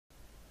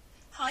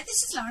Hi,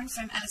 this is Lauren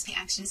from LSP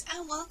Actions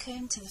and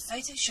welcome to the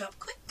Photoshop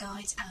quick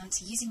guide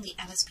to using the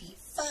LSP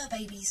Fur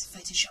Babies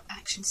Photoshop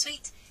Action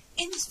Suite.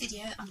 In this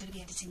video I'm going to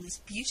be editing this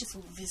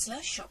beautiful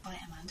Vizala shot by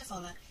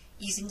Voller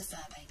using the Fur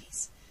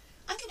Babies.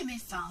 I'm going to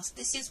move fast.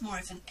 This is more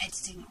of an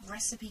editing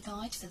recipe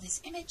guide for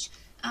this image.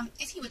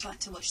 If you would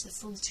like to watch the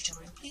full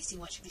tutorial, please do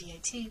watch video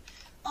 2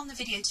 on the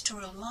video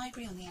tutorial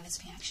library on the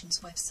LSP Actions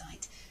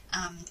website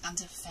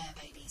under Fur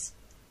Babies.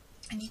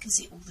 And you can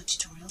see all the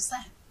tutorials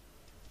there.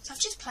 So I've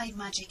just played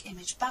Magic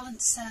Image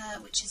Balancer,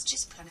 which is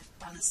just kind of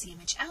balance the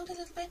image out a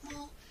little bit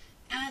more.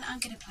 And I'm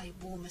going to play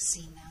Warmer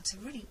Scene now to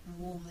really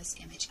warm this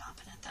image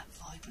up and add that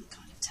vibrant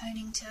kind of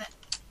toning to it.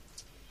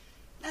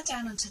 Now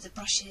down onto the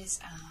brushes,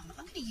 I'm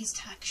going to use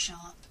Tack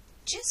Sharp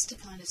just to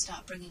kind of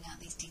start bringing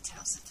out these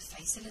details of the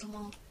face a little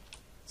more.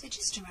 So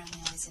just around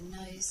the eyes and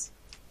nose.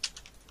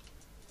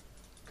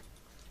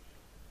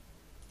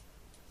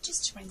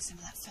 Just to bring some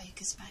of that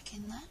focus back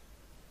in there.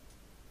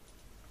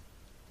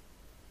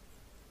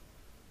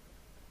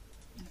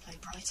 I'm going to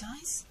play Bright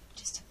Eyes,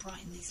 just to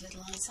brighten these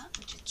little eyes up,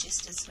 which are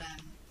just as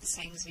the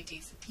same as we do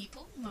for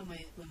people when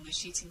we're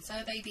shooting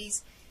fur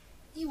babies.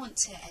 You want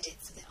to edit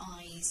for the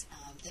eyes,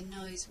 the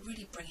nose,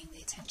 really bringing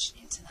the attention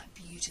into that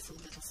beautiful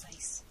little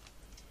face.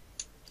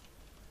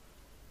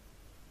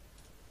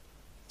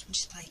 I'm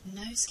just playing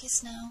Nose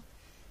Kiss now,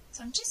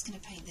 so I'm just going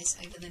to paint this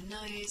over the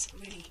nose,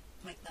 really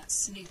make that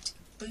snoot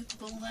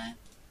bootable there,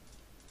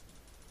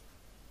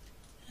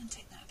 and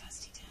take that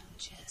opacity down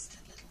just a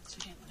little because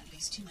we don't want to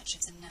lose too much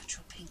of the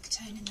natural pink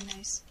tone in the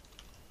nose.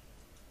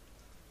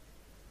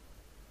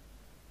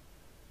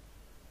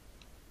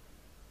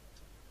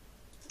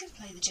 I'm going to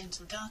play the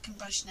gentle darken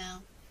brush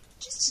now,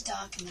 just to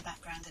darken the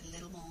background a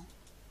little more.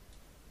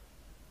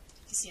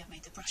 You can see I've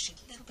made the brush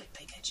a little bit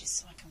bigger just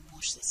so I can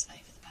wash this over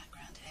the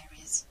background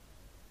areas.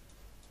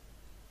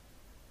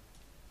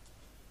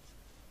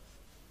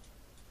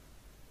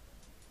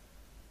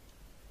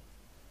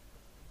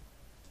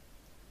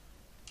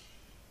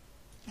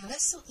 Now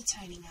let's sort the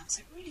toning out,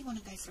 so I really want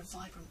to go for a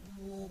vibrant,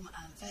 warm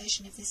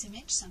version of this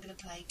image, so I'm going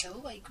to play Go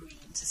Away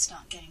Green to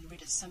start getting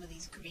rid of some of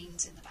these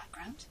greens in the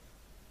background.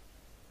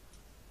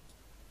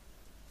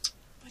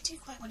 But I do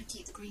quite want to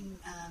keep the green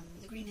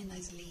in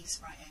those leaves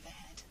right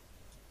overhead.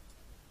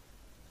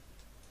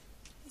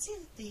 You can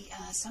see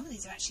that some of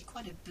these are actually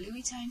quite a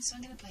bluey tone, so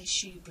I'm going to play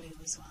Shoe Blue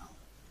as well,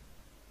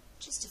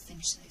 just to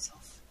finish those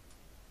off.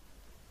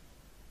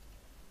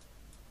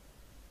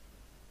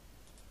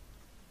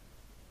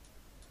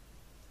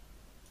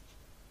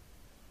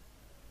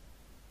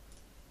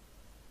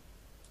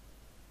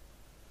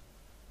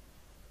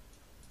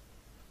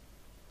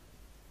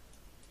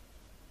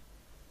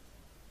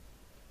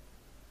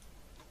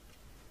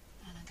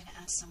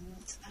 Some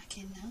warmth back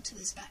in now to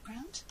this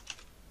background.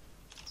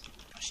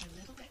 Brush a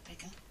little bit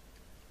bigger.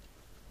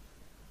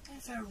 Go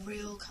for a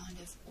real kind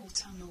of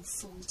autumnal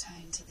full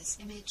tone to this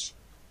image.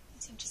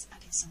 You see I'm just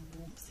adding some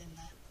warmth in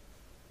there.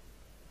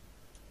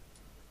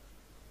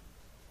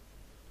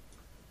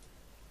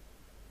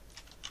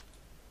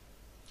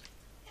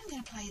 I'm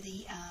going to play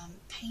the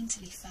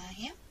Painterly Fur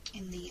here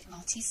in the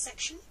Lartice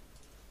section.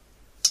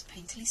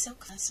 Painterly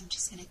Silk. So I'm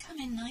just going to come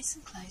in nice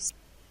and close.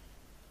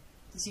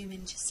 Zoom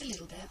in just a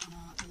little bit on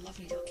our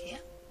lovely look here.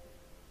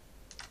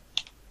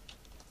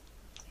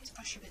 Use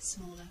brush a bit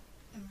smaller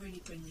and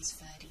really bring these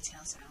fur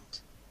details out.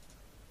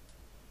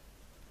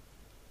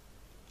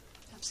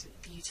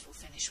 Absolutely beautiful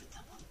finish with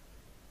that one.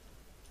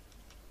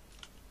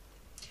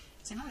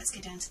 So now let's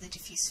go down to the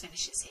diffuse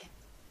finishes here.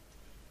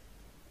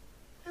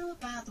 How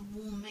about the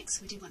warm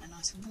mix? We do want a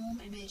nice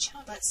warm image.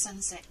 How about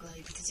Sunset Glow,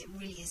 because it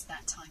really is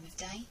that time of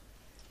day.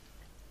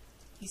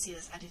 You see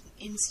that's added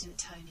an instant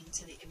toning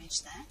to the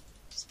image there.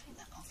 Just paint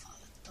that off our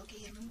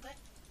doggy a little bit.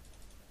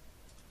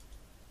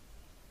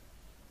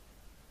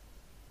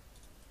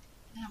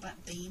 Now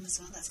about beam as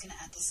well, that's going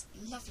to add this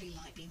lovely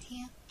light beam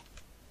here.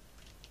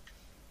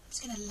 I'm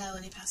just going to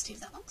lower the opacity of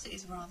that one because it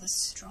is rather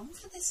strong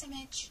for this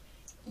image.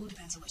 All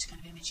depends on which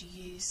kind of image you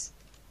use.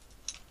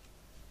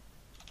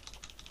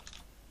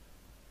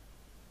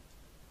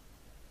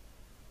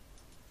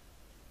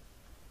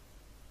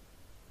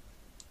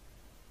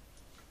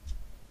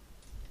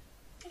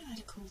 Add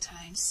a cool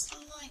tone,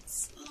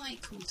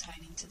 slight cool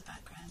toning to the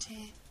background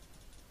here.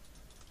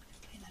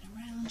 Play that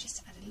around just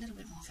to add a little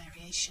bit more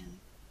variation.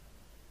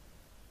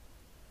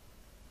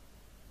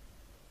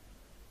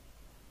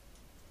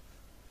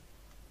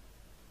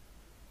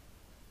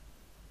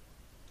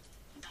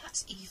 And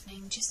perhaps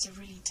evening, just to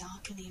really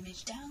darken the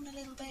image down a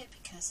little bit,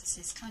 because this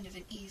is kind of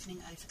an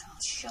evening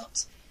overcast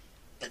shot,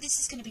 but this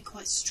is going to be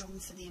quite strong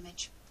for the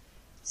image.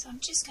 So I'm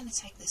just going to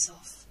take this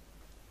off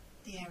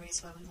the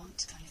areas where we want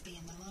to kind of be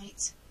in the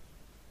light.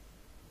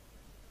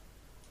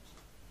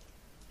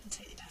 And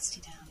take the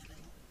opacity down a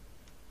little.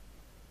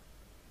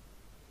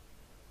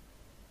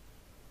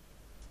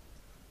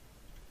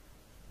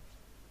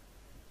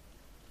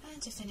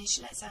 And to finish,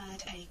 let's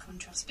add a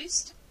contrast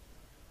boost.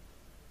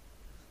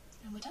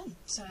 And we're done.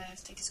 So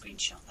let's take a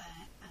screenshot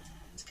there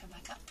and come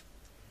back up.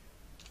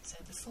 So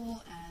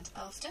before and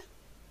after.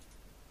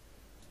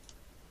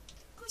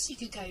 course you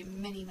could go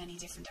many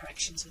different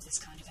directions with this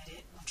kind of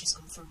edit. I've just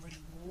gone for a really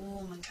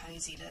warm and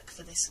cosy look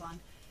for this one,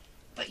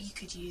 but you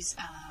could use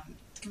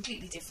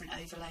completely different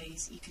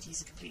overlays. You could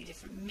use a completely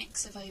different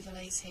mix of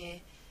overlays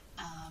here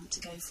to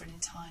go for an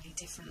entirely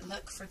different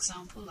look, for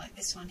example, like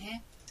this one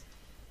here.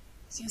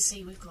 So you'll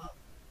see we've got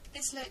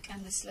this look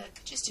and this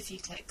look, just a few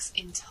clicks,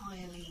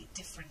 entirely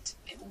different.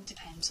 It all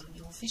depends on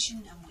your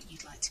vision and what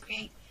you'd like to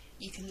create.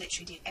 You can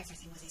literally do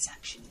everything with these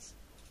actions.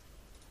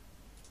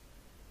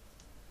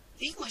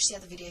 You can watch the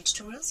other video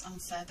tutorials on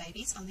fur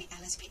babies on the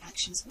LSP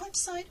Actions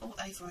website or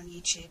over on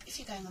YouTube. If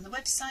you're going on the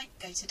website,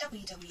 go to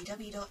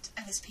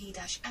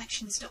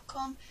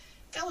www.lsp-actions.com,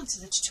 go onto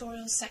the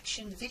tutorials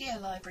section, the video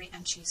library,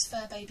 and choose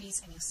Fur Babies,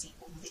 and you'll see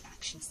all the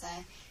actions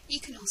there. You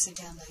can also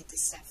download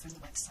this set from the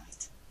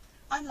website.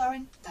 I'm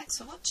Lauren, thanks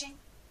for watching.